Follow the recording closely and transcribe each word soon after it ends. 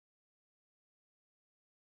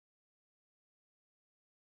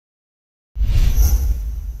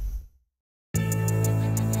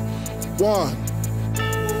1,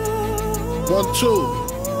 2.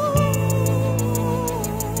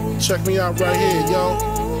 Check me out right here, yo.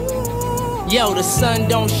 Yo, the sun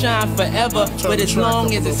don't shine forever, but as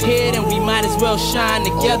long as it's here, then we might as well shine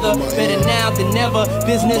together. Better now than never,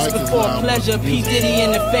 business before pleasure. P. Diddy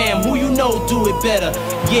and the fam, who you know do it better.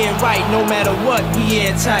 Yeah, right, no matter what, we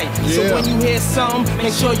airtight. So when you hear something,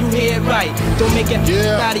 make sure you hear it right. Don't make it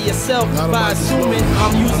out of yourself by assuming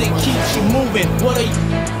our music keeps you moving. What are you?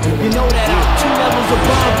 You know that I'm 2 levels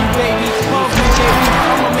above you, baby. Hungry, baby,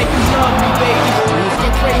 I'ma make you love me, baby.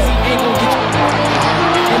 Get crazy, ain't gon' get you.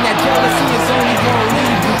 And that jealousy is only gonna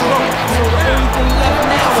leave you broke. So the only thing left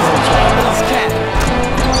now is to try for these cats.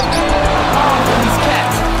 For these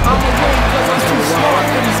cats. I'ma win cause I'm too smart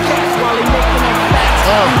for these cats. While they making up facts,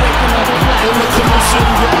 I'm making up facts. In the commission,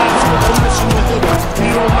 you're asking permission to hit it. He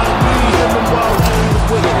don't like me, him and wild hands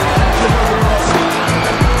with it. You heard us.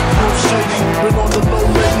 No shady, been on the low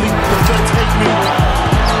lately. The feds hate me.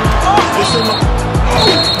 It's in the...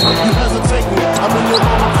 You hesitate me. I'm in your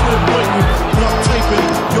mama crib waiting. Not taping.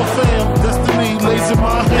 Your fam, destiny lays in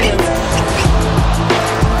my hands.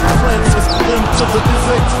 Francis, M to the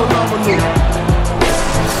is phenomenal.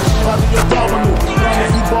 Body abdominal. Run a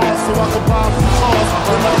few bars so I can buy a few cars.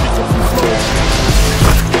 When I pick a few flows.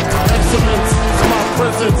 Excellence is my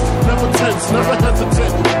presence. Never tense, never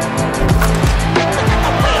hesitant.